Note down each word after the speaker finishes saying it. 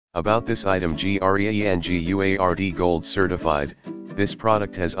About this item: Greenguard Gold certified. This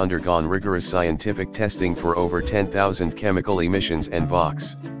product has undergone rigorous scientific testing for over 10,000 chemical emissions and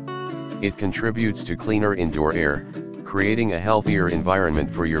VOCs. It contributes to cleaner indoor air, creating a healthier environment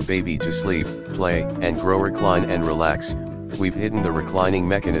for your baby to sleep, play, and grow. Recline and relax. We've hidden the reclining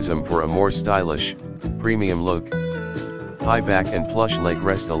mechanism for a more stylish, premium look. High back and plush leg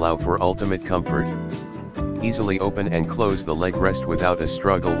rest allow for ultimate comfort. Easily open and close the leg rest without a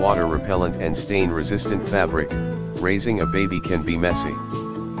struggle. Water repellent and stain resistant fabric. Raising a baby can be messy.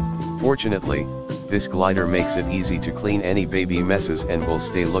 Fortunately, this glider makes it easy to clean any baby messes and will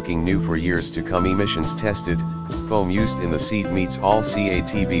stay looking new for years to come. Emissions tested. Foam used in the seat meets all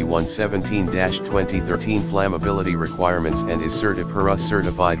CATB 117-2013 flammability requirements and is CertiPUR-US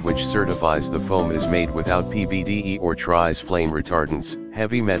certified, which certifies the foam is made without PBDE or tris flame retardants,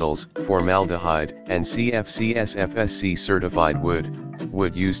 heavy metals, formaldehyde, and CFC-SFSC certified wood.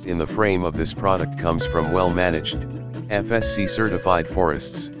 Wood used in the frame of this product comes from well-managed, FSC certified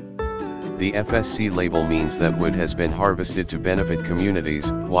forests. The FSC label means that wood has been harvested to benefit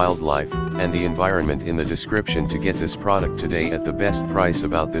communities, wildlife, and the environment. In the description to get this product today at the best price.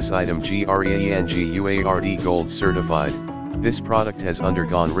 About this item: Greenguard Gold certified. This product has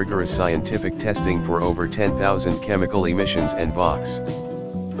undergone rigorous scientific testing for over 10,000 chemical emissions and VOCs.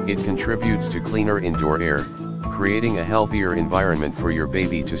 It contributes to cleaner indoor air, creating a healthier environment for your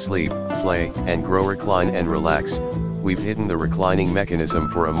baby to sleep, play, and grow. Recline and relax. We've hidden the reclining mechanism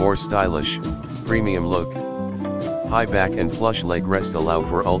for a more stylish, premium look. High back and plush leg rest allow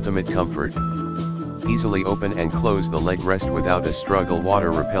for ultimate comfort. Easily open and close the leg rest without a struggle. Water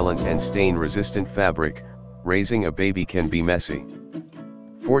repellent and stain resistant fabric. Raising a baby can be messy.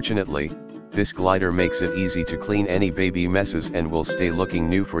 Fortunately, this glider makes it easy to clean any baby messes and will stay looking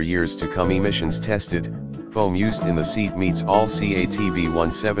new for years to come. Emissions tested. Foam used in the seat meets all CATB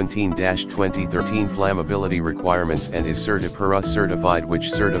 117-2013 flammability requirements and is CertiPUR-US certified,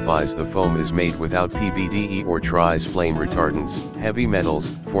 which certifies the foam is made without PBDE or tris flame retardants, heavy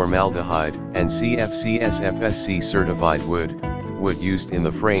metals, formaldehyde, and CFC-SFSC certified wood. Wood used in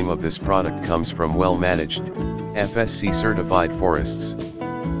the frame of this product comes from well-managed, FSC certified forests.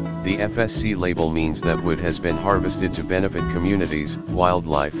 The FSC label means that wood has been harvested to benefit communities,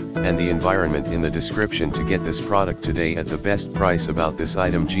 wildlife, and the environment. In the description to get this product today at the best price. About this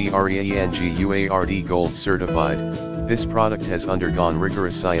item: Greenguard Gold certified. This product has undergone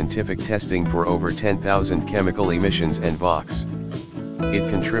rigorous scientific testing for over 10,000 chemical emissions and VOCs.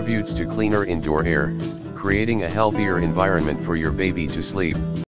 It contributes to cleaner indoor air, creating a healthier environment for your baby to sleep,